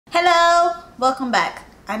Hello, welcome back.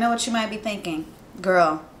 I know what you might be thinking.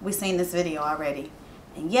 Girl, we seen this video already.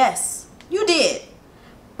 And yes, you did.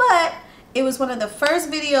 But it was one of the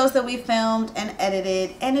first videos that we filmed and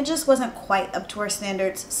edited, and it just wasn't quite up to our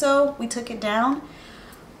standards. So we took it down,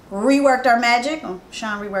 reworked our magic.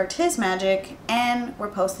 Sean reworked his magic, and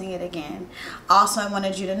we're posting it again. Also, I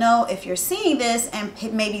wanted you to know, if you're seeing this and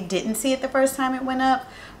maybe didn't see it the first time it went up,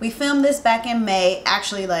 we filmed this back in May,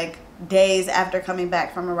 actually like days after coming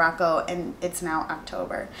back from Morocco, and it's now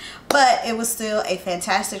October. But it was still a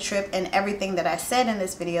fantastic trip, and everything that I said in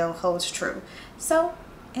this video holds true. So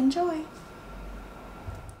enjoy.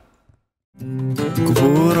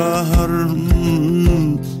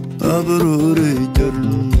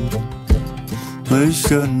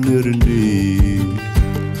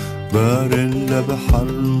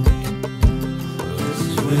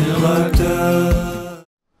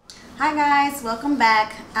 Hi guys, welcome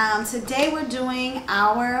back. Today we're doing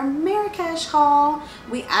our Marrakech haul.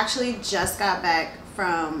 We actually just got back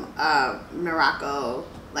from Morocco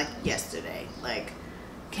like yesterday. Like,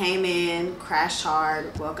 came in, crashed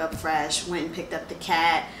hard, woke up fresh, went and picked up the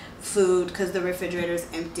cat, food because the refrigerator's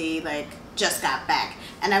empty, like just got back.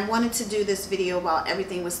 And I wanted to do this video while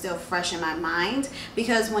everything was still fresh in my mind,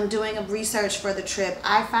 because when doing a research for the trip,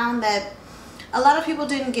 I found that a lot of people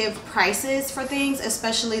didn't give prices for things,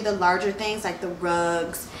 especially the larger things like the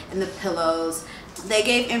rugs and the pillows. They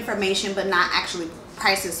gave information but not actually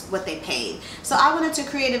prices, what they paid. So I wanted to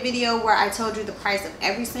create a video where I told you the price of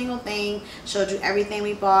every single thing, showed you everything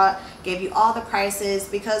we bought, gave you all the prices,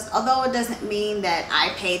 because although it doesn't mean that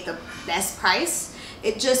I paid the best price,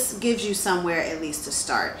 it just gives you somewhere at least to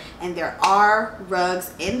start. And there are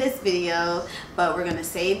rugs in this video, but we're gonna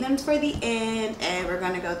save them for the end, and we're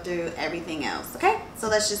gonna go through everything else. Okay, so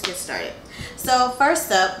let's just get started. So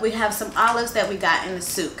first up, we have some olives that we got in the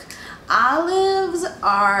souk. Olives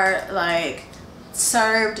are like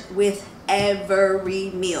served with every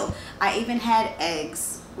meal. I even had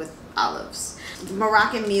eggs with olives.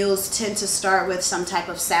 Moroccan meals tend to start with some type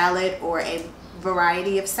of salad or a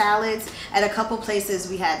variety of salads. At a couple places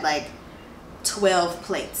we had like 12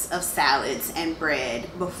 plates of salads and bread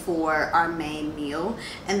before our main meal,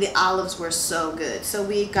 and the olives were so good. So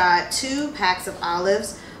we got 2 packs of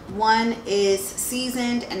olives. One is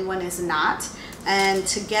seasoned and one is not, and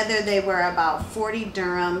together they were about 40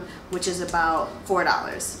 dirham, which is about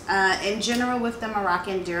 $4. In general, with the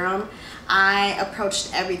Moroccan dirham, I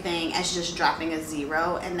approached everything as just dropping a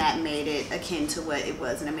zero, and that made it akin to what it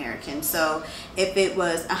was in American. So if it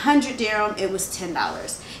was 100 dirham, it was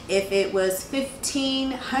 $10. If it was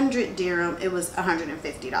 1,500 dirham, it was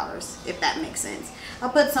 $150, if that makes sense. I'll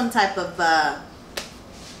put some type of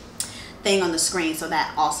thing on the screen so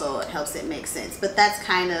that also helps it make sense, but that's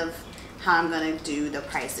kind of how I'm gonna do the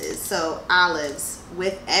prices. So olives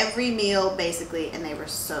with every meal basically, and they were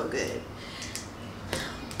so good.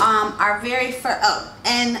 Our very first,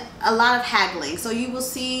 and a lot of haggling. So you will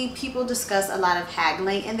see people discuss a lot of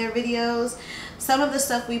haggling in their videos. Some of the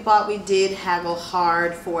stuff we bought, we did haggle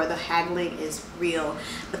hard for. The haggling is real,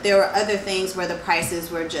 but there were other things where the prices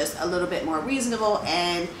were just a little bit more reasonable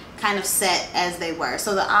and kind of set as they were.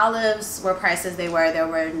 So the olives were priced as they were. There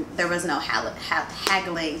was no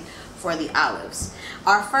haggling for the olives.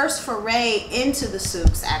 Our first foray into the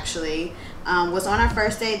souks actually was on our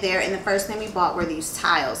first day there, and the first thing we bought were these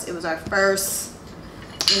tiles. It was our first,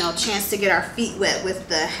 chance to get our feet wet with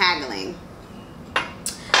the haggling.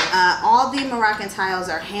 All the Moroccan tiles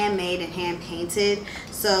are handmade and hand painted.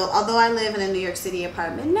 So although I live in a New York City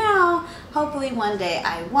apartment now, hopefully one day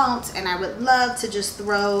I won't, and I would love to just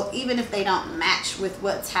throw, even if they don't match with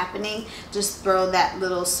what's happening, just throw that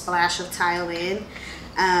little splash of tile in.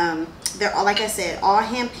 They're all, like I said, all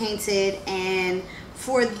hand painted, and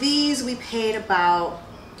for these we paid about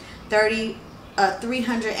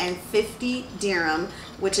 350 dirham,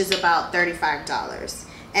 which is about $35.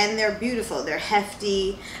 And they're beautiful, they're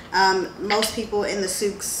hefty. Most people in the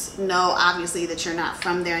souks know obviously that you're not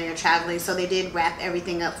from there and you're traveling, so they did wrap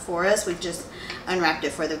everything up for us. We just unwrapped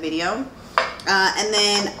it for the video. And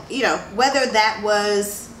then, whether that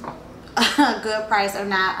was a good price or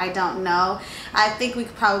not, I don't know. I think we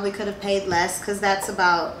probably could have paid less, because that's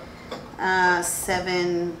about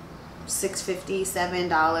 $7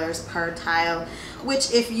 per tile, which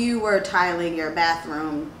if you were tiling your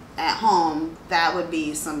bathroom at home, that would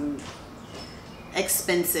be some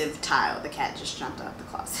expensive tile. The cat just jumped out the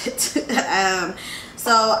closet.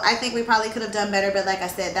 So I think we probably could have done better, but like I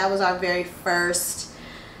said, that was our very first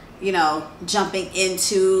jumping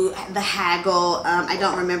into the haggle. I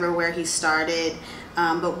don't remember where he started,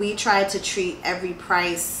 but we tried to treat every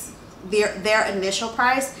price, their initial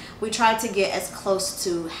price we tried to get as close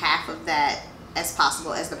to half of that as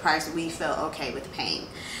possible as the price we felt okay with paying.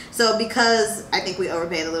 So because I think we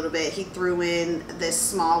overpaid a little bit, he threw in this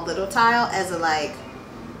small little tile as a like,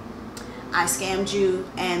 I scammed you,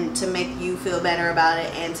 and to make you feel better about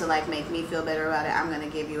it and to like make me feel better about it, I'm gonna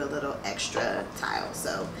give you a little extra tile.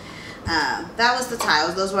 So that was the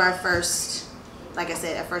tiles. Those were our first, like I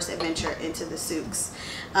said, our first adventure into the souks.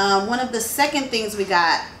 One of the second things we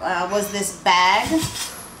got was this bag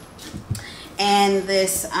and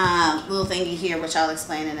this little thingy here, which I'll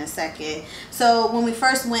explain in a second. So when we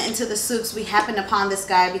first went into the souks, we happened upon this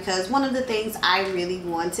guy because one of the things I really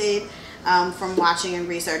wanted from watching and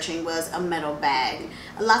researching was a metal bag.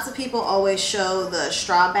 Lots of people always show the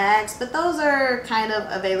straw bags, but those are kind of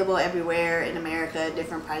available everywhere in America,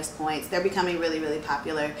 different price points. They're becoming really, really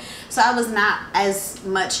popular. So I was not as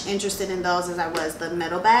much interested in those as I was the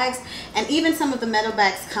metal bags. And even some of the metal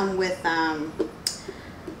bags come with, I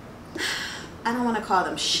don't want to call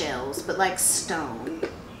them shells, but like stone.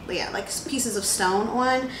 Yeah, like pieces of stone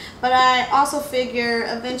on. But I also figure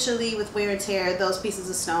eventually with wear and tear, those pieces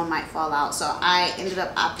of stone might fall out. So I ended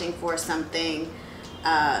up opting for something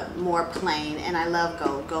more plain, and I love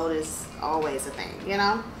gold. Gold is always a thing, you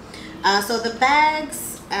know. So the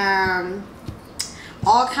bags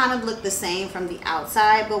all kind of look the same from the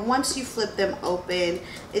outside, but once you flip them open,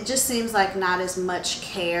 it just seems like not as much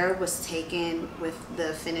care was taken with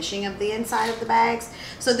the finishing of the inside of the bags.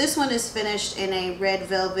 So this one is finished in a red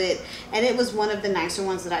velvet, and it was one of the nicer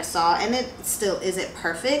ones that I saw, and it still isn't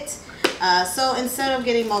perfect. So instead of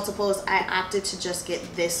getting multiples, I opted to just get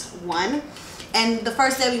this one. And the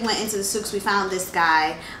first day we went into the souks, we found this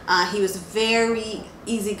guy. He was very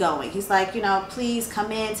easygoing. He's like, you know, please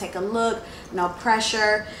come in, take a look, no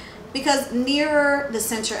pressure. Because nearer the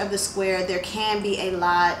center of the square, there can be a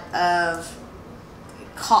lot of,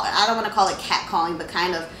 I don't want to call it catcalling, but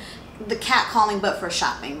kind of the catcalling, but for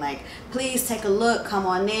shopping. Like, please take a look, come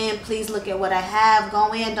on in, please look at what I have,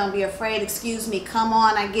 go in, don't be afraid, excuse me, come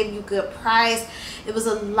on, I give you good price. It was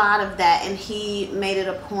a lot of that, and he made it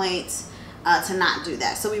a point to not do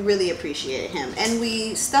that. So we really appreciated him. And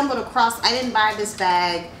we stumbled across, I didn't buy this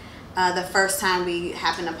bag the first time we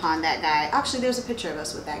happened upon that guy. Actually, there's a picture of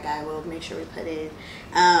us with that guy. We'll make sure we put it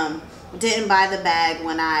in. Didn't buy the bag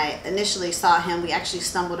when I initially saw him. We actually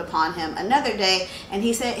stumbled upon him another day, and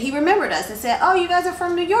he said he remembered us and said, oh, you guys are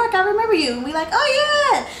from New York, I remember you. And we like,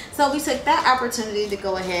 oh yeah. So we took that opportunity to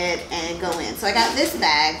go ahead and go in. So I got this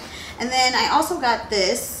bag, and then I also got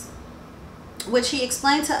this, which he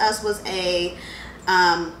explained to us was a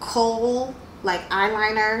kohl, like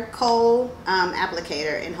eyeliner kohl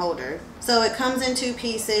applicator and holder. So it comes in 2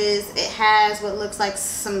 pieces. It has what looks like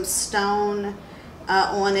some stone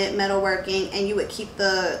on it, metalworking, and you would keep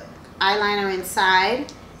the eyeliner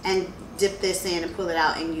inside and dip this in and pull it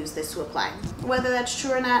out and use this to apply. Whether that's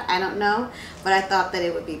true or not, I don't know, but I thought that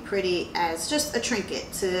it would be pretty as just a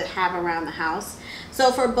trinket to have around the house.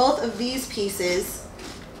 So for both of these pieces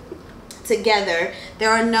together,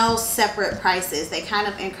 there are no separate prices. They kind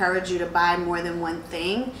of encourage you to buy more than one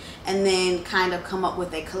thing and then kind of come up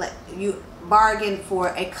with you bargain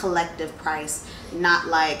for a collective price, not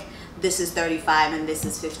like this is 35 and this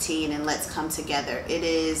is 15 and let's come together. It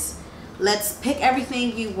is, let's pick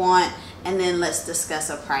everything you want and then let's discuss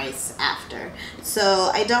a price after. So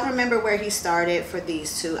I don't remember where he started for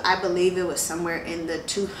these two. I believe it was somewhere in the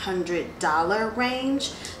 $200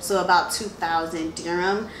 range, so about 2,000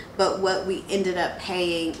 dirham, but what we ended up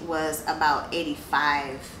paying was about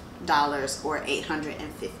 $85 or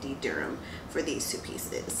 850 dirham for these 2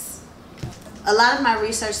 pieces. A lot of my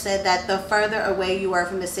research said that the further away you were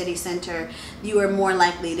from the city center, you were more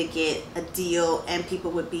likely to get a deal and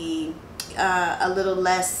people would be a little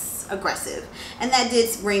less aggressive. And that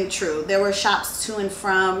did ring true. There were shops to and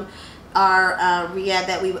from our Riyadh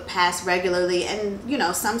that we would pass regularly, and you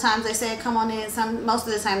know, sometimes they said come on in, most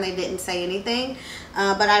of the time they didn't say anything,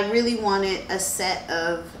 but I really wanted a set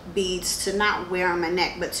of beads to not wear on my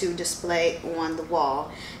neck but to display on the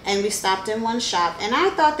wall. And we stopped in one shop, and I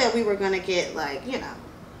thought that we were gonna get like, you know,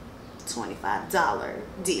 $25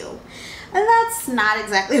 deal, and that's not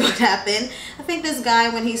exactly what happened. I think this guy,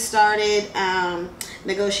 when he started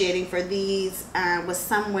negotiating for these, was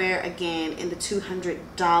somewhere again in the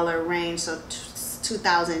 $200 range, so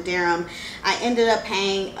 2,000 dirham. I ended up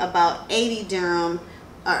paying about 80 dirham,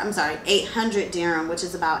 or I'm sorry, 800 dirham, which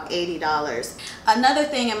is about $80. Another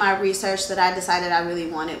thing in my research that I decided I really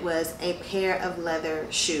wanted was a pair of leather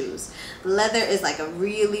shoes. Leather is like a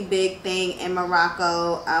really big thing in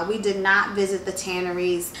Morocco. We did not visit the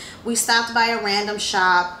tanneries. We stopped by a random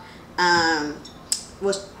shop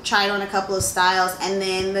was tried on a couple of styles, and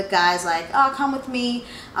then the guy's like, oh, come with me,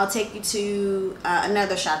 I'll take you to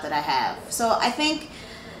another shop that I have. So I think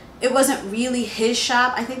it wasn't really his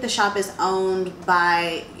shop. I think the shop is owned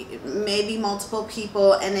by maybe multiple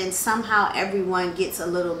people, and then somehow everyone gets a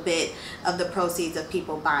little bit of the proceeds of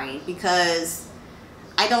people buying, because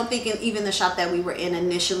I don't think even the shop that we were in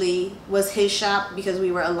initially was his shop, because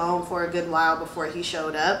we were alone for a good while before he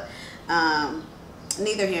showed up.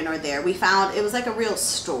 Neither here nor there. We found it was like a real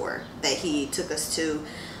store that he took us to,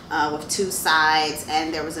 with two sides,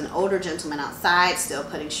 and there was an older gentleman outside still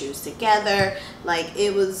putting shoes together. Like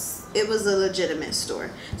it was a legitimate store.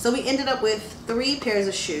 So we ended up with 3 pairs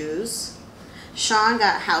of shoes. Sean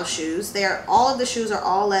got house shoes. All of the shoes are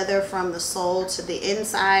all leather from the sole to the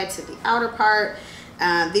inside to the outer part.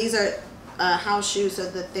 These are house shoes, so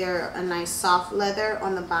that they're a nice soft leather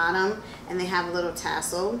on the bottom, and they have a little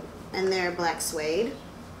tassel, and they're black suede.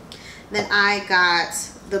 Then I got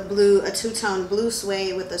the blue, a two-tone blue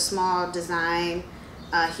suede with a small design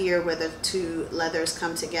here where the 2 leathers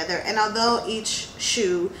come together. And although each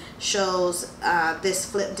shoe shows this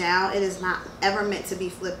flip down, it is not ever meant to be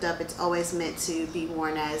flipped up. It's always meant to be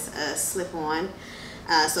worn as a slip-on.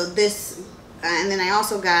 So this, and then I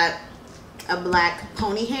also got a black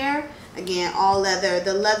pony hair. Again, all leather.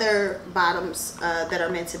 The leather bottoms that are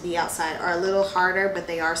meant to be outside are a little harder, but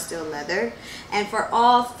they are still leather. And for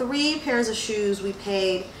all 3 pairs of shoes, we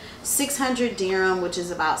paid 600 dirham, which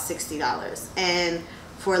is about $60. And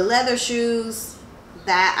for leather shoes,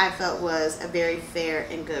 that I felt was a very fair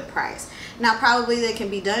and good price. Now, probably they can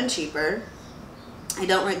be done cheaper. I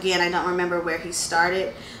don't remember where he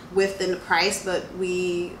started with the price, but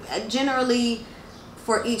we generally,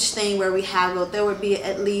 for each thing where we haggled, there would be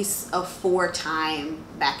at least a 4-time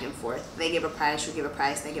back and forth. They give a price, you give a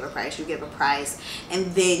price, they give a price, you give a price,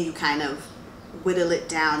 and then you kind of whittle it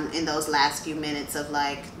down in those last few minutes of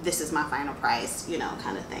like, this is my final price, you know,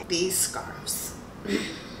 kind of thing. These scarves.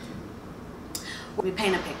 We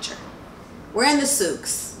paint a picture. We're in the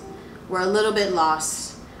souks. We're a little bit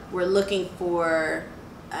lost. We're looking for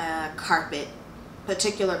a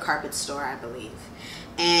particular carpet store, I believe.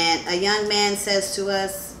 And a young man says to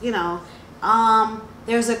us, you know,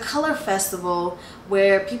 there's a color festival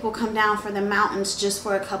where people come down from the mountains just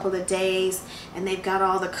for a couple of days, and they've got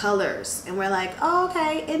all the colors. And we're like, oh,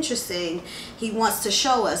 okay, interesting. He wants to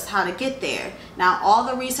show us how to get there. Now, all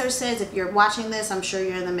the research says, if you're watching this, I'm sure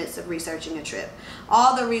you're in the midst of researching a trip.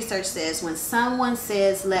 All the research says, when someone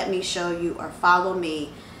says, let me show you or follow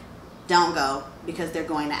me, don't go, because they're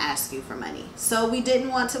going to ask you for money. So we didn't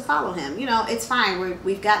want to follow him. You know, it's fine.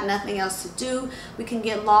 We've got nothing else to do. We can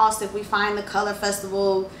get lost. If we find the color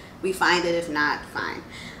festival, we find it. If not, fine.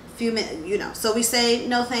 A few minutes, you know. So we say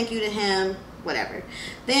no thank you to him, whatever.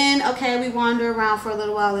 Then, okay, we wander around for a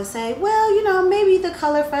little while and say, well, you know, maybe the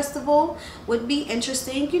color festival would be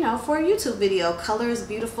interesting, you know, for a YouTube video. Color is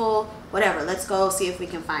beautiful, whatever. Let's go see if we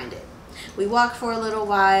can find it. We walk for a little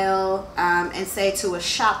while and say to a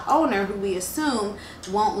shop owner who we assume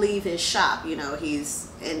won't leave his shop. You know,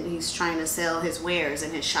 he's trying to sell his wares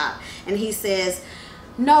in his shop. And he says,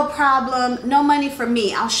 no problem, no money for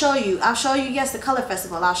me. I'll show you. Yes, the color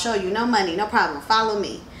festival. I'll show you. No money, no problem. Follow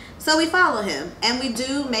me. So we follow him, and we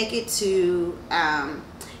do make it to,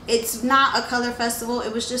 it's not a color festival.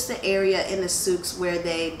 It was just an area in the souks where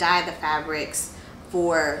they dye the fabrics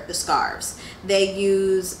for the scarves. They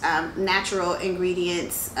use natural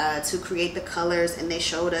ingredients to create the colors, and they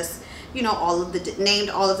showed us, you know, named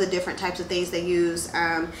all of the different types of things they use.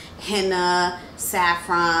 Henna,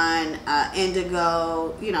 saffron,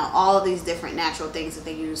 indigo, you know, all of these different natural things that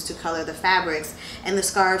they use to color the fabrics. And the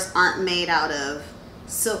scarves aren't made out of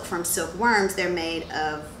silk from silkworms. They're made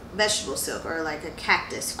of vegetable silk, or like a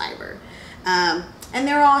cactus fiber. And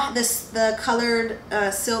they're all, the colored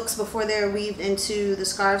silks before they're weaved into the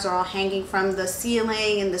scarves are all hanging from the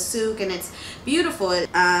ceiling in the souk, and it's beautiful.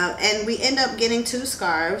 And we end up getting 2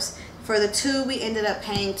 scarves. For the 2, we ended up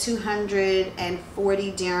paying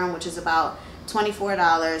 240 dirham, which is about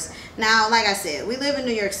 $24. Now, like I said, we live in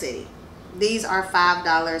New York City. These are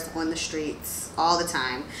 $5 on the streets all the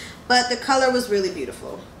time. But the color was really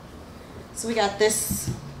beautiful. So we got this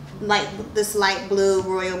light blue,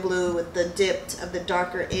 royal blue, with the dipped of the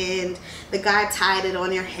darker end. The guy tied it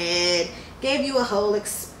on your head, gave you a whole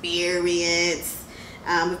experience.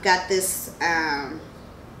 We've got this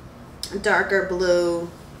darker blue,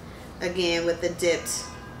 again with the dipped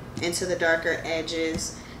into the darker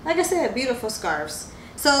edges. Like I said, beautiful scarves.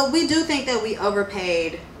 So we do think that we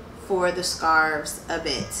overpaid for the scarves a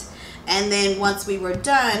bit. And then once we were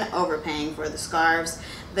done overpaying for the scarves,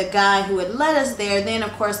 the guy who had led us there then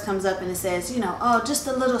of course comes up and it says, you know, oh, just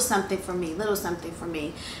a little something for me, little something for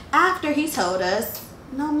me, after he told us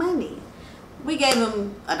no money. We gave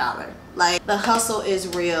him $1. Like, the hustle is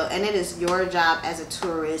real, and it is your job as a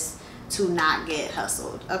tourist to not get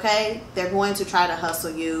hustled, okay? They're going to try to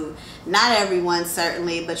hustle you. Not everyone,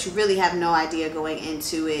 certainly, but you really have no idea going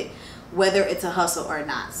into it whether it's a hustle or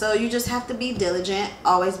not. So you just have to be diligent,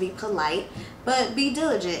 always be polite, but be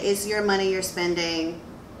diligent. It's your money you're spending,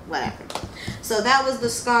 whatever. So that was the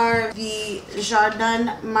scarf, the Jardin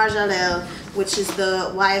Marjalel, which is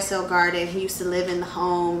the YSL garden. He used to live in the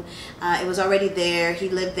home. It was already there. He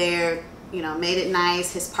lived there, you know, made it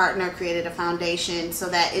nice. His partner created a foundation so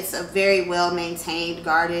that it's a very well maintained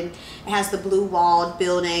garden. It has the blue walled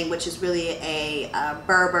building, which is really a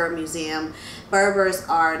Berber museum. Berbers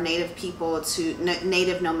are native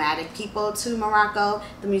nomadic people to Morocco.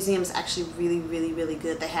 The museum is actually really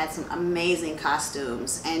good. They had some amazing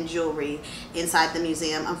costumes and jewelry inside the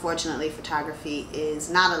museum. Unfortunately, photography is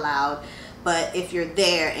not allowed. But if you're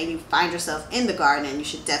there and you find yourself in the garden, you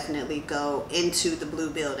should definitely go into the blue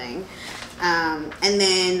building. And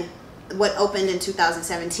then what opened in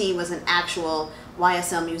 2017 was an actual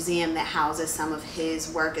YSL museum that houses some of his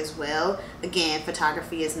work as well. Again,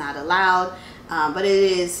 photography is not allowed, but it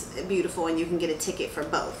is beautiful and you can get a ticket for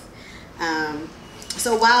both.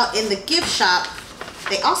 So while in the gift shop,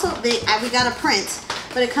 we got a print,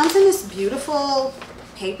 but it comes in this beautiful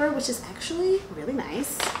paper, which is actually really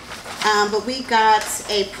nice. But we got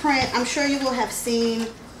a print. I'm sure you will have seen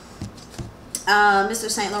Mr.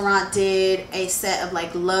 Saint Laurent did a set of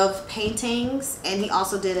like love paintings, and he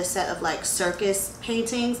also did a set of like circus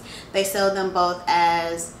paintings. They sell them both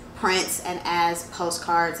as prints and as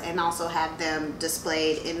postcards, and also have them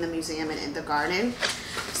displayed in the museum and in the garden.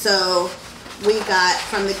 So we got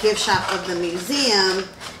from the gift shop of the museum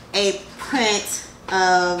a print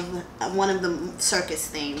of one of the circus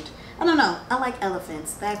themed. I don't know, I like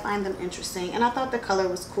elephants. I find them interesting, and I thought the color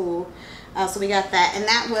was cool. So we got that, and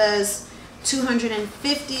that was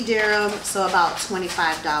 250 dirham, so about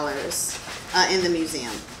 $25 in the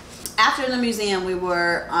museum. After the museum, we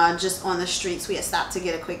were just on the streets. We had stopped to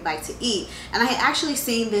get a quick bite to eat, and I had actually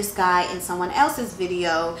seen this guy in someone else's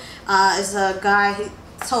video. It's a guy who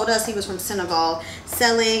told us he was from Senegal,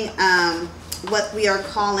 selling what we are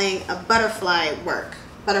calling a butterfly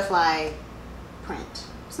print.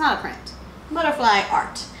 It's not a print, butterfly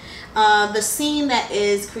art. The scene that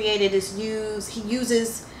is created is he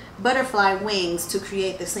uses butterfly wings to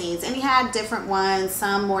create the scenes, and he had different ones,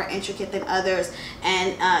 some more intricate than others,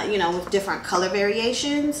 and you know, with different color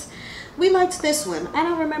variations. We liked this one. I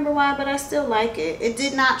don't remember why, but I still like it. It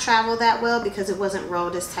did not travel that well because it wasn't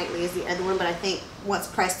rolled as tightly as the other one, but I think once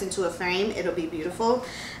pressed into a frame, it'll be beautiful.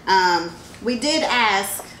 We did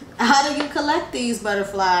ask, how do you collect these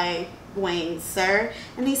butterfly wings, sir?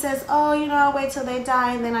 And he says, oh, you know, I'll wait till they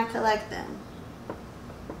die and then I collect them.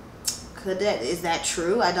 Is that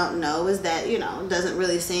true? I don't know. Is that, you know, doesn't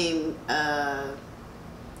really seem an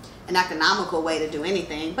economical way to do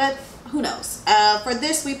anything, but who knows. For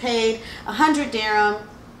this we paid 100 dirham,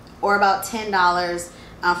 or about $10,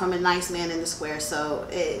 from a nice man in the square. So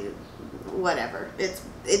whatever,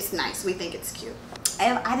 it's nice. We think it's cute.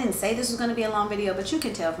 I didn't say this was going to be a long video, but you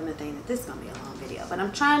can tell from the thing that this is going to be a long video, but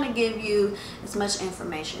I'm trying to give you as much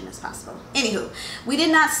information as possible. Anywho, we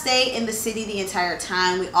did not stay in the city the entire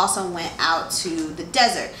time. We also went out to the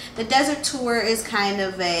desert. The desert tour is kind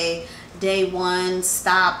of a day one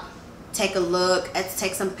stop, take a look, let's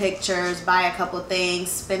take some pictures, buy a couple things,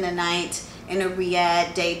 spend the night in a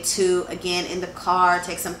riad. Day two, again in the car,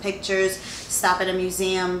 take some pictures, stop at a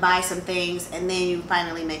museum, buy some things, and then you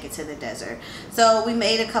finally make it to the desert. So we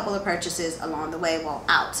made a couple of purchases along the way while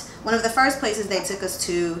out. One of the first places they took us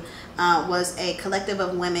to was a collective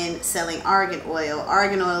of women selling argan oil.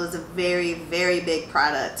 Argan oil is a very big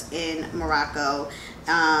product in Morocco.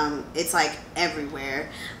 It's like everywhere.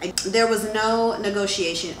 There was no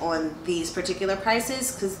negotiation on these particular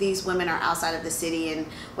prices because these women are outside of the city, and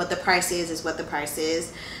what the price is what the price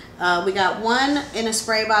is. We got one in a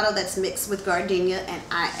spray bottle that's mixed with gardenia, and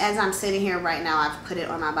as I'm sitting here right now, I've put it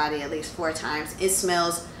on my body at least 4 times. It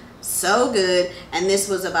smells so good, and this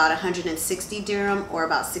was about 160 dirham, or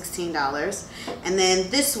about $16. And then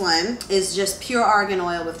this one is just pure argan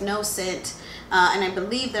oil with no scent. And I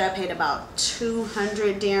believe that I paid about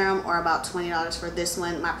 200 dirham, or about $20 for this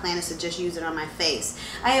one. My plan is to just use it on my face.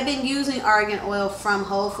 I have been using argan oil from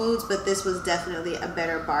Whole Foods, but this was definitely a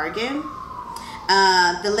better bargain.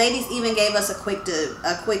 The ladies even gave us a quick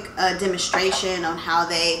demonstration on how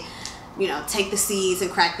they you know, take the seeds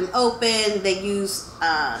and crack them open. They use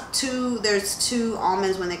there's two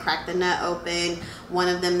almonds when they crack the nut open. One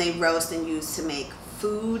of them they roast and use to make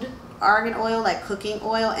food argan oil, like cooking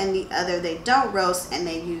oil, and the other they don't roast and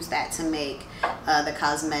they use that to make the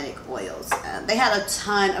cosmetic oils. They had a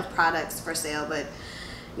ton of products for sale, but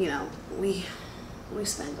you know, we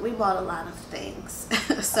bought a lot of things.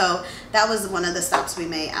 So that was one of the stops we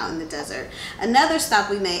made out in the desert. Another stop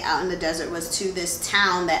we made out in the desert was to this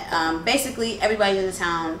town that basically everybody in the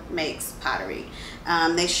town makes pottery.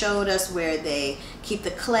 They showed us where they keep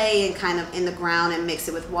the clay and kind of in the ground and mix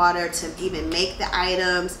it with water to even make the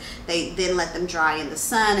items. They then let them dry in the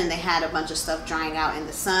sun, and they had a bunch of stuff drying out in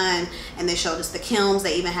the sun. And they showed us the kilns.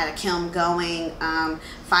 They even had a kiln going,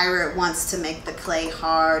 fire it once to make the clay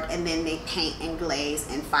hard, and then they paint and glaze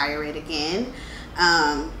and fire it again.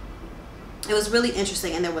 It was really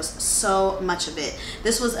interesting, and there was so much of it.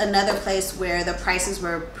 This was another place where the prices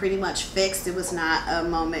were pretty much fixed. It was not a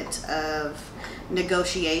moment of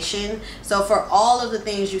negotiation. So for all of the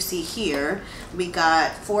things you see here, we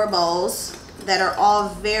got 4 bowls that are all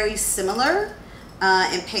very similar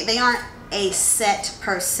and they aren't a set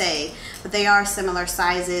per se, but they are similar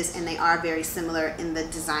sizes and they are very similar in the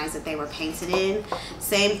designs that they were painted in.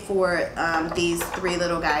 Same for these 3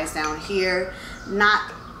 little guys down here.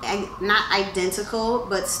 Not identical,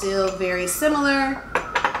 but still very similar.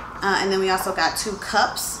 And then we also got 2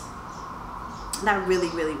 cups. And I really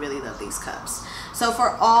love these cups. So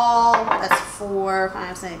for all, that's 4,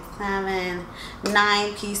 5, 6, 7,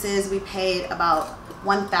 9 pieces, we paid about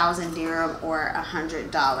 1,000 dirham or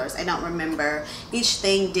 $100. I don't remember. Each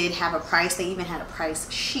thing did have a price. They even had a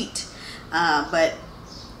price sheet, but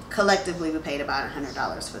collectively we paid about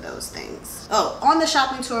 $100 for those things. Oh, on the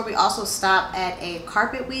shopping tour we also stopped at a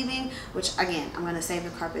carpet weaving, which again, I'm going to save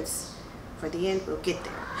the carpets for the end. We'll get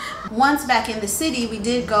there. Once back in the city, we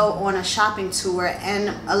did go on a shopping tour,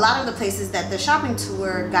 and a lot of the places that the shopping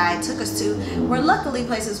tour guide took us to were luckily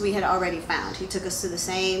places we had already found. He took us to the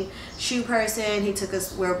same shoe person. He took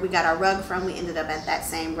us where we got our rug from. We ended up at that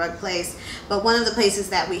same rug place. But one of the places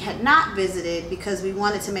that we had not visited, because we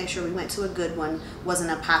wanted to make sure we went to a good one, was an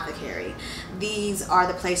apothecary. These are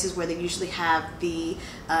the places where they usually have the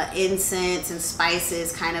incense and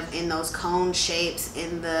spices kind of in those cone shapes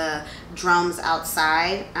in the drums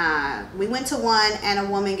outside. We went to one and a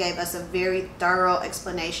woman gave us a very thorough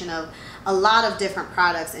explanation of a lot of different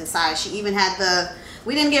products inside. She even had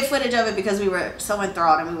we didn't get footage of it because we were so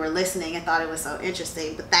enthralled and we were listening and thought it was so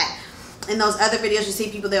interesting, but that in those other videos you see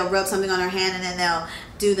people, they'll rub something on their hand and then they'll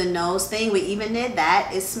do the nose thing. We even did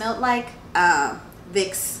that. It smelled like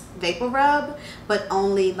Vicks Vapor Rub, but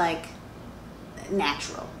only like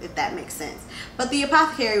natural, if that makes sense. But the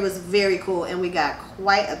apothecary was very cool and we got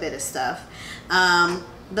quite a bit of stuff.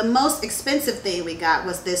 The most expensive thing we got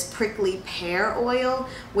was this prickly pear oil,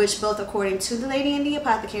 which both according to the lady in the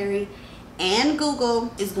apothecary and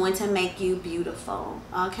Google is going to make you beautiful.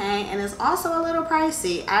 Okay, and it's also a little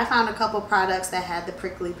pricey. I found a couple products that had the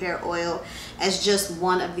prickly pear oil as just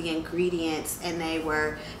one of the ingredients, and they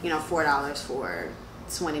were, you know, $4 for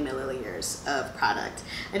 20 milliliters of product.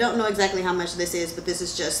 I don't know exactly how much this is, but this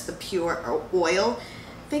is just the pure oil.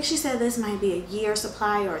 I think she said this might be a year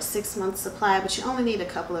supply or a 6-month supply, but you only need a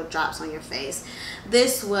couple of drops on your face.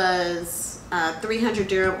 This was 300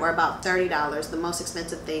 dirham or about $30, the most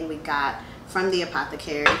expensive thing we got from the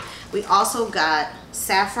apothecary. We also got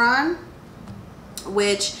saffron,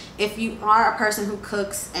 which if you are a person who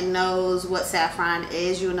cooks and knows what saffron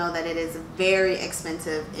is, you'll know that it is very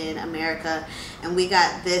expensive in America. And we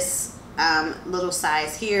got this little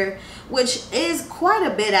size here, which is quite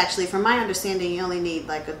a bit actually. From my understanding, you only need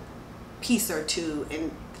like a piece or 2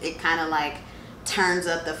 and it kind of like turns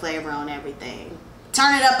up the flavor on everything.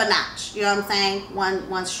 Turn it up a notch, you know what I'm saying?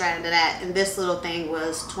 One strand of that. And this little thing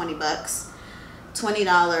was 20 bucks,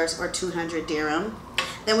 $20 or 200 dirham.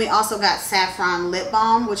 Then we also got saffron lip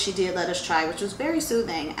balm, which she did let us try, which was very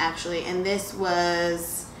soothing actually. And this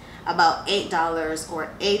was about $8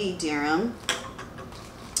 or 80 dirham.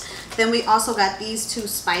 Then we also got these 2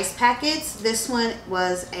 spice packets. This one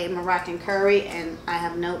was a Moroccan curry, and I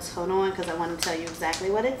have notes, hold on, because I want to tell you exactly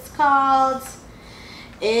what it's called.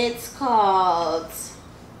 It's called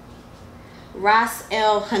Ras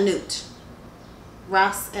El Hanout.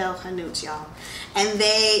 Ras El Hanout, y'all. And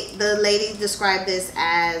the lady described this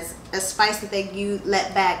as a spice that they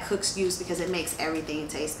let bad cooks use because it makes everything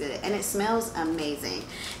taste good, and it smells amazing.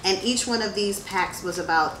 And each one of these packs was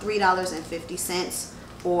about $3.50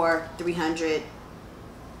 or 35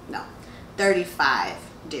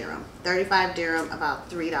 dirham. 35 dirham, about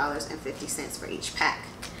 $3.50 for each pack.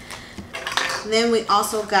 Then we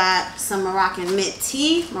also got some Moroccan mint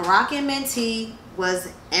tea. Moroccan mint tea was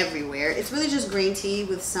everywhere. It's really just green tea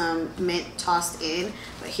with some mint tossed in,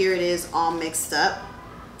 but here it is all mixed up.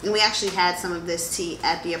 And we actually had some of this tea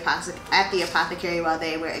at the apothecary while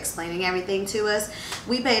they were explaining everything to us.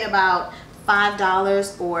 We paid about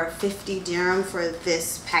 $5 or 50 dirham for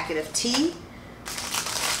this packet of tea.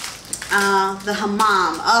 The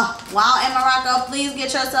hammam. Oh, while in Morocco, please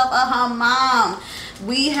get yourself a hammam.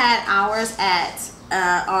 We had ours at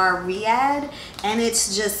our riad, and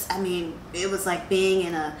it's just, I mean, it was like being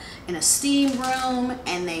in a steam room,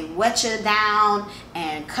 and they wet you down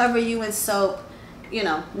and cover you in soap, you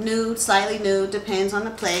know, nude, slightly nude, depends on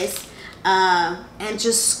the place, and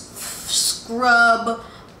just scrub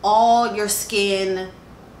all your skin,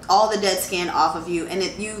 all the dead skin off of you, and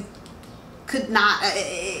you could not,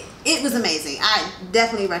 it was amazing. I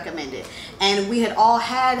definitely recommend it. And we had all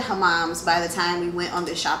had hammams by the time we went on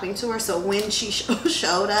the shopping tour, so when she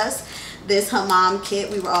showed us this hammam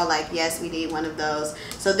kit, we were all like, yes, we need one of those.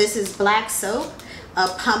 So this is black soap, a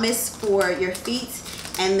pumice for your feet,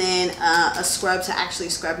 and then a scrub to actually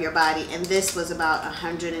scrub your body. And this was about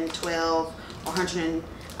 112 or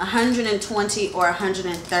 120 or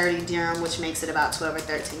 130 dirham, which makes it about $12 or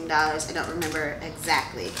 $13. I don't remember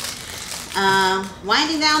exactly.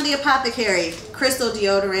 Winding down the apothecary, crystal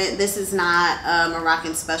deodorant. This is not a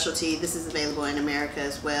Moroccan specialty. This is available in America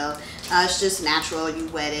as well. It's just natural. You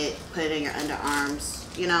wet it, put it in your underarms.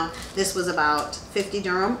 You know, this was about 50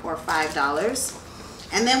 dirham or $5.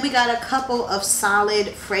 And then we got a couple of solid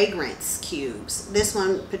fragrance cubes. This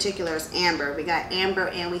one particular is amber. We got amber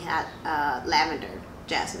and we had lavender,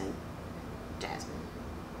 jasmine,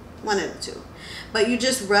 one of the two. But you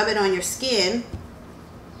just rub it on your skin,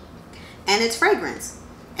 and it's fragrance,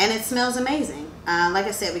 and it smells amazing. Like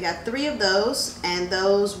I said, we got 3 of those, and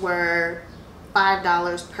those were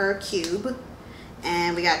 $5 per cube.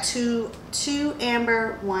 And we got two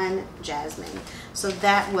amber, 1 jasmine. So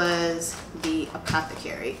that was the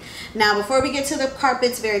apothecary. Now, before we get to the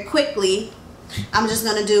carpets very quickly, I'm just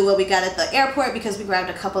gonna do what we got at the airport, because we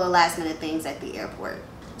grabbed a couple of last minute things at the airport.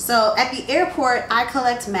 So at the airport, I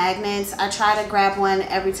collect magnets. I try to grab one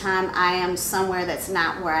every time I am somewhere that's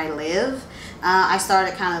not where I live. I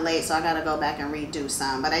started kind of late, so I gotta go back and redo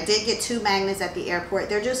some. But I did get 2 magnets at the airport.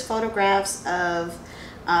 They're just photographs of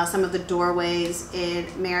some of the doorways in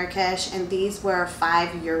Marrakech, and these were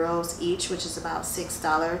 €5 each, which is about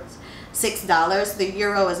 $6. The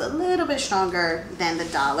euro is a little bit stronger than the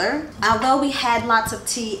dollar. Although we had lots of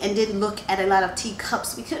tea and did look at a lot of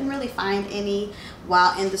teacups, we couldn't really find any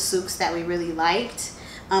while in the souks that we really liked.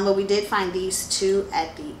 But we did find these 2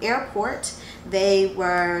 at the airport. They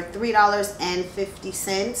were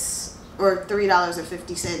 $3.50 or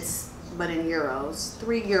 $3.50, but in euros,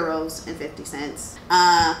 €3.50.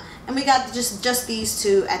 And we got just these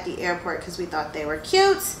 2 at the airport because we thought they were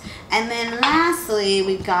cute. And then lastly,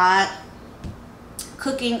 we got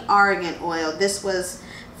cooking argan oil. This was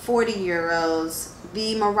 €40.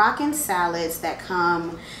 The Moroccan salads that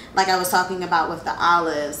come, like I was talking about with the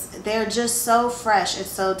olives, they're just so fresh and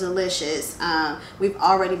so delicious. We've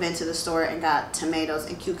already been to the store and got tomatoes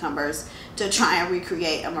and cucumbers to try and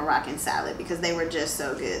recreate a Moroccan salad because they were just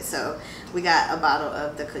so good. So we got a bottle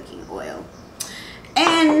of the cooking oil.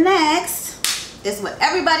 And next is what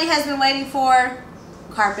everybody has been waiting for: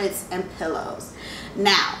 carpets and pillows.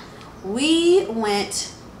 Now, we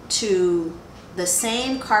went to the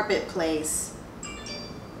same carpet place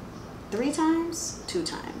 2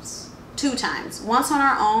 times. Once on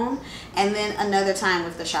our own, and then another time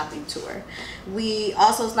with the shopping tour. We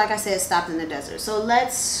also, like I said, stopped in the desert. So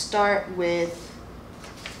let's start with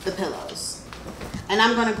the pillows. And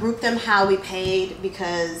I'm going to group them how we paid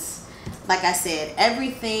because, like I said,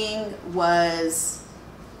 everything was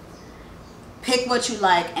pick what you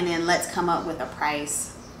like and then let's come up with a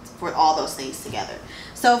price for all those things together.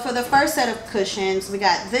 So for the first set of cushions, we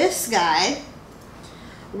got this guy,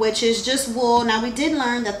 which is just wool. Now, we did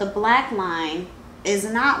learn that the black line is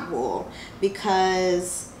not wool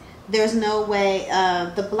because there's no way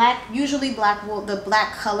usually black wool, the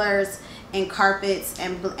black colors in carpets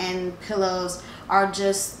and pillows are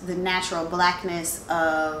just the natural blackness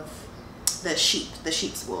of the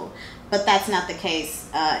sheep's wool. But that's not the case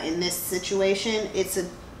in this situation.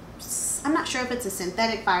 I'm not sure if it's a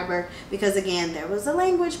synthetic fiber because, again, there was a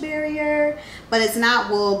language barrier, but it's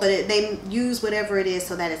not wool, but they use whatever it is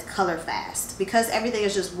so that it's color fast. Because everything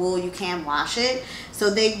is just wool, you can wash it.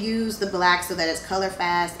 So they use the black so that it's color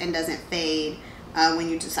fast and doesn't fade when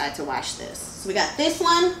you decide to wash this. So we got this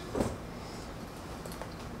one.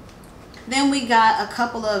 Then we got a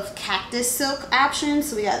couple of cactus silk options.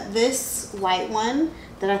 So we got this white one.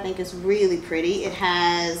 that I think is really pretty. It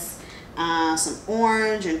has some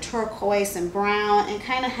orange and turquoise and brown, and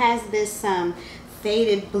kind of has this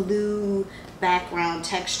faded blue background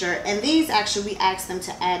texture. And these actually we asked them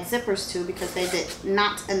to add zippers to because they did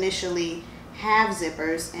not initially have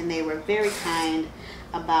zippers, and they were very kind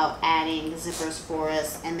about adding zippers for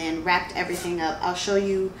us, and then wrapped everything up. I'll show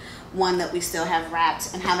you one that we still have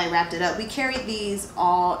wrapped and how they wrapped it up. We carried these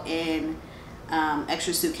all in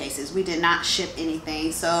extra suitcases. We did not ship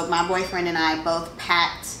anything, so my boyfriend and I both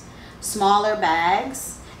packed smaller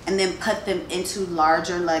bags and then put them into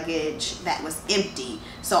larger luggage that was empty.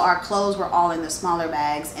 So our clothes were all in the smaller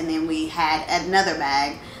bags, and then we had another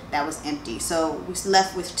bag that was empty. So we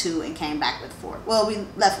left with 2 and came back with 4. Well, we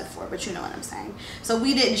left with 4, but you know what I'm saying. So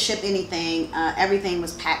we didn't ship anything. Everything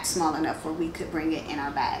was packed small enough where we could bring it in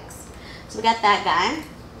our bags. So we got that guy.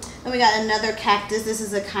 Then we got another cactus. This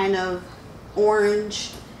is a kind of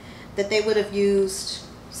orange that they would have used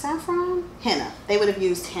saffron? Henna. They would have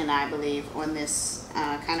used henna, I believe, on this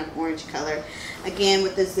kind of orange color. Again,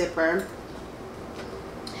 with the zipper.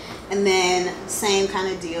 And then same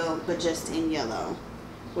kind of deal, but just in yellow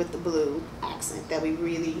with the blue accent that we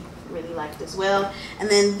really, really liked as well. And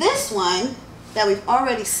then this one that we've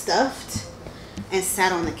already stuffed and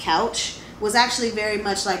sat on the couch was actually very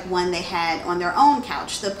much like one they had on their own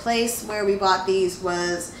couch. The place where we bought these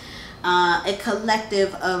was a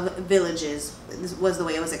collective of villages. This was the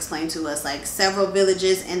way it was explained to us. Like several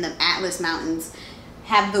villages in the Atlas Mountains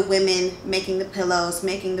have the women making the pillows,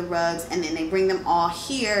 making the rugs, and then they bring them all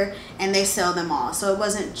here and they sell them all. So it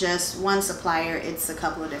wasn't just one supplier, it's a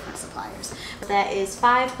couple of different suppliers. That is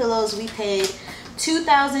 5 pillows. We paid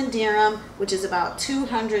 2,000 dirham, which is about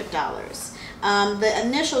 $200. The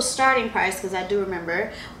initial starting price, because I do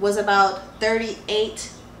remember, was about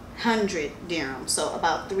 3,800 dirham, so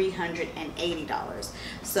about $380.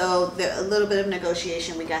 So a little bit of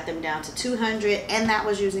negotiation, we got them down to 200, and that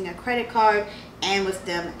was using a credit card and with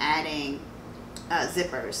them adding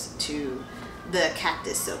zippers to the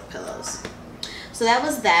cactus silk pillows. So that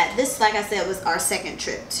was that. This, like I said, was our second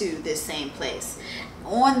trip to this same place.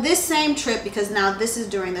 On this same trip, because now this is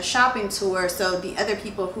during the shopping tour, so the other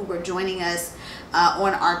people who were joining us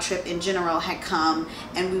on our trip in general had come,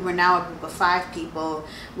 and we were now a group of 5 people.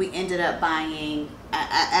 We ended up buying,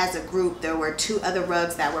 as a group, there were 2 other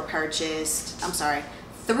rugs that were purchased. I'm sorry,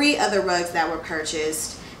 3 other rugs that were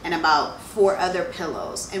purchased, and about 4 other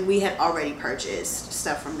pillows, and we had already purchased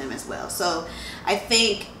stuff from them as well. So I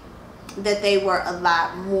think that they were a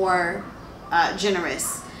lot more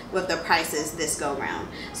generous with the prices this go round.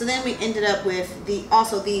 So then we ended up with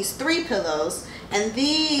also these 3 pillows, and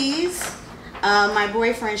these my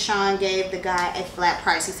boyfriend Sean gave the guy a flat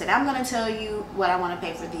price. He said, I'm gonna tell you what I want to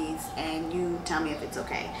pay for these and you tell me if it's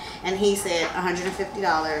okay. And he said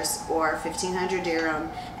 $150 or 1,500 dirham,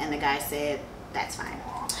 and the guy said that's fine.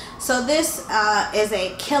 So this is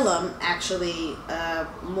a kilim, actually,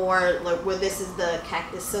 more where this is the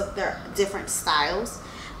cactus silk. They're different styles.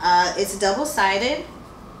 It's double-sided,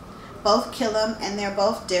 both kilim, and they're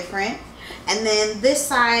both different. And then this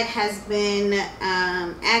side has been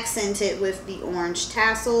accented with the orange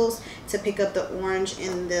tassels to pick up the orange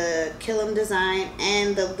in the kilim design,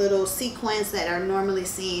 and the little sequins that are normally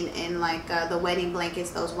seen in like the wedding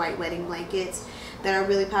blankets, those white wedding blankets that are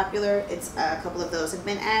really popular. It's a couple of those have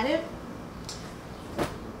been added.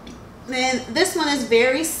 Then this one is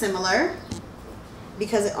very similar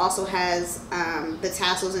because it also has the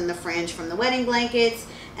tassels and the fringe from the wedding blankets.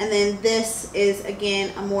 And then this is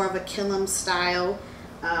again a more of a kilim style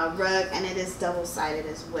rug, and it is double-sided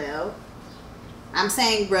as well. I'm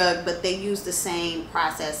saying rug, but they use the same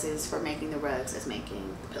processes for making the rugs as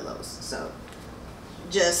making the pillows. So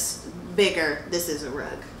just bigger, this is a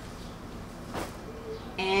rug.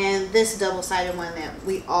 And this double-sided one that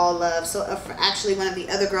we all love. So actually one of the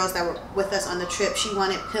other girls that were with us on the trip, she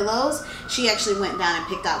wanted pillows. She actually went down and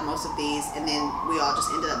picked out most of these, and then we all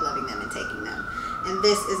just ended up loving them and taking them. And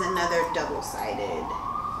this is another double-sided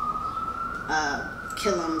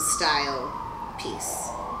kilim style piece.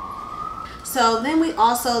 So then we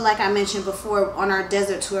also, like I mentioned before, on our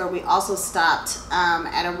desert tour, we also stopped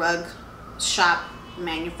at a rug shop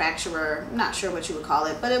manufacturer. I'm not sure what you would call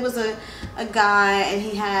it, but it was a guy, and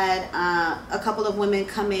he had a couple of women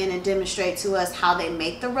come in and demonstrate to us how they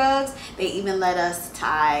make the rugs. They even let us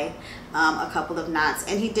tie a couple of knots,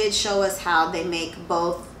 and he did show us how they make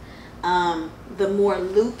both the more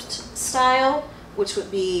looped style, which would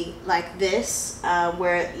be like this,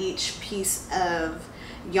 where each piece of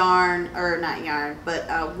yarn, or not yarn,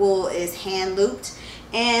 but wool is hand looped,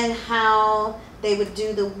 and how they would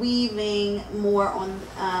do the weaving more on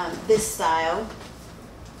this style,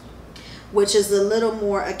 which is a little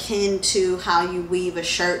more akin to how you weave a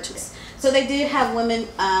shirt. So they did have women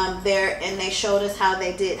there, and they showed us how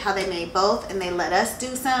they made both, and they let us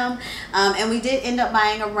do some. And we did end up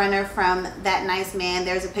buying a runner from that nice man.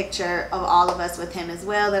 There's a picture of all of us with him as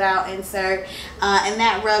well that I'll insert. And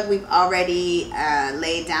that rug we've already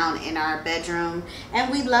laid down in our bedroom,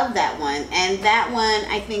 and we love that one. And that one,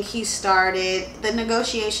 I think the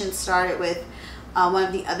negotiation started with one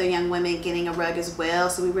of the other young women getting a rug as well,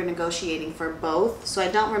 so we were negotiating for both. So I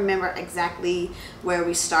don't remember exactly where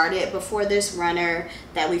we started. Before this runner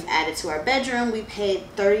that we've added to our bedroom, we paid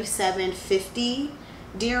 3750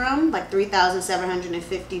 dirham, like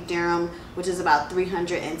 3,750 dirham, which is about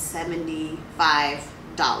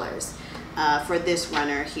 $375 for this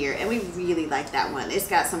runner here. And we really like that one. It's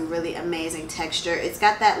got some really amazing texture. It's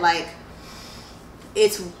got that, like,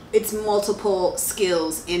 it's multiple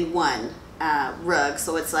skills in one rug.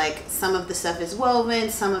 So it's like some of the stuff is woven,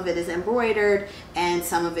 some of it is embroidered, and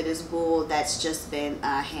some of it is wool that's just been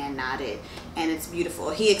hand knotted, and it's beautiful.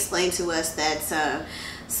 He explained to us that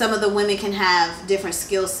some of the women can have different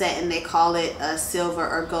skill set, and they call it silver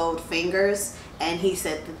or gold fingers. And he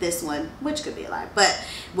said that this one, which could be a lie, but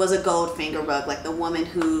was a gold finger rug. Like, the woman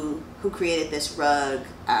who created this rug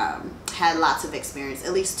had lots of experience,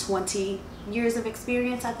 at least 20 years of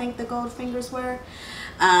experience, I think the gold fingers were.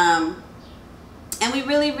 And we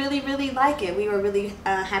really like it. We were really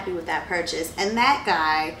happy with that purchase. And that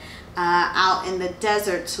guy out in the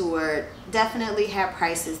desert tour definitely had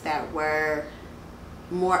prices that were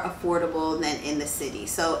more affordable than in the city.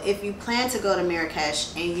 So if you plan to go to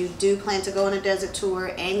Marrakech, and you do plan to go on a desert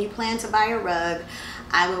tour, and you plan to buy a rug,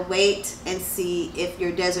 I would wait and see if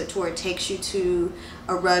your desert tour takes you to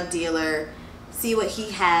a rug dealer. See what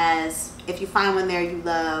he has. If you find one there you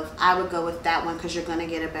love, I would go with that one, because you're going to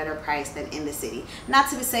get a better price than in the city. Not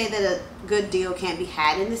to say that a good deal can't be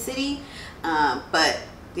had in the city, but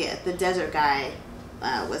yeah, the desert guy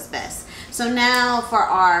was best. So now for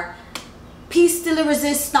our piece de la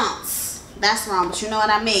resistance. That's wrong, but you know what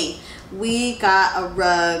I mean. We got a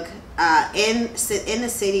rug in the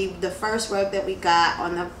city. The first rug that we got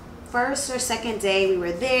on the first or second day we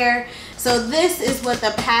were there. So this is what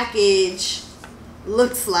the package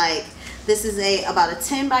looks like. This is about a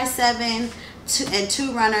 10 by 7 and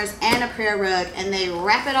 2 runners and a prayer rug, and they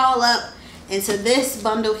wrap it all up into this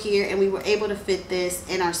bundle here, and we were able to fit this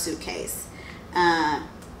in our suitcase.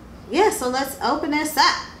 Yeah, so let's open this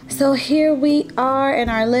up. So here we are in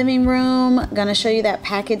our living room. Gonna show you that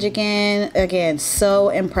package again. So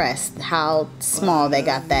impressed how small they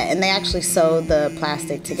got that, and they actually sewed the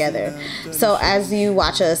plastic together. So as you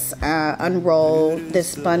watch us unroll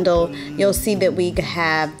this bundle, you'll see that we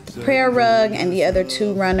have the prayer rug and the other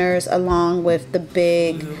 2 runners, along with the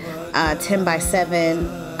big 10 by 7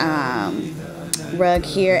 rug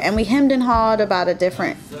here. And we hemmed and hawed about a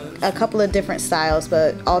couple of different styles,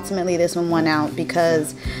 but ultimately this one won out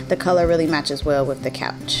because the color really matches well with the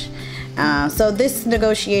couch. So this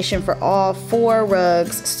negotiation for all 4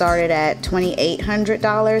 rugs started at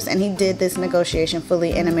 $2,800, and he did this negotiation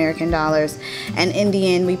fully in American dollars, and in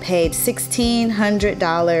the end we paid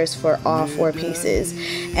 $1,600 for all 4 pieces.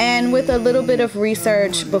 And with a little bit of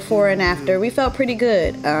research before and after, we felt pretty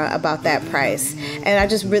good about that price.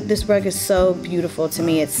 And this rug is so beautiful to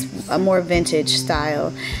me. It's a more vintage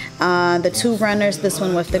style. The 2 runners, this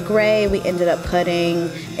one with the gray, we ended up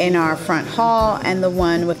putting in our front hall, and the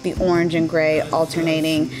one with the orange and gray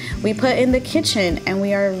alternating we put in the kitchen, and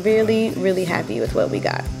we are really happy with what we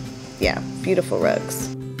got. Yeah, beautiful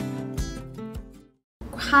rugs.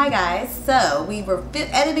 Hi guys, so we were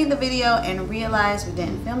editing the video and realized we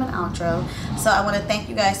didn't film an outro, so I want to thank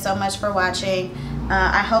you guys so much for watching.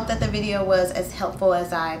 I hope that the video was as helpful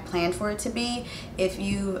as I planned for it to be. If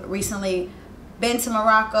you recently been to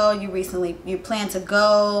Morocco, you plan to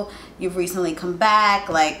go, you've recently come back,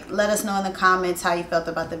 like, let us know in the comments how you felt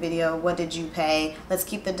about the video. What did you pay? Let's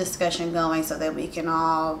keep the discussion going so that we can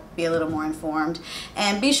all be a little more informed.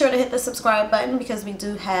 And be sure to hit the subscribe button, because we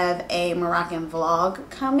do have a Moroccan vlog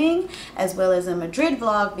coming, as well as a Madrid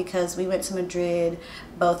vlog, because we went to Madrid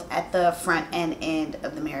both at the front and end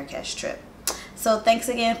of the Marrakech trip. So thanks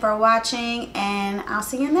again for watching, and I'll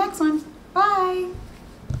see you in the next one. Bye.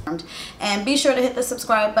 And be sure to hit the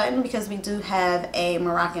subscribe button, because we do have a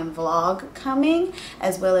Moroccan vlog coming,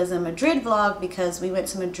 as well as a Madrid vlog, because we went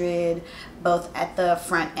to Madrid both at the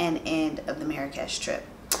front and end of the Marrakech trip.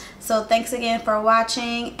 So thanks again for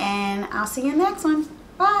watching, and I'll see you in the next one.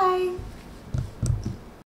 Bye.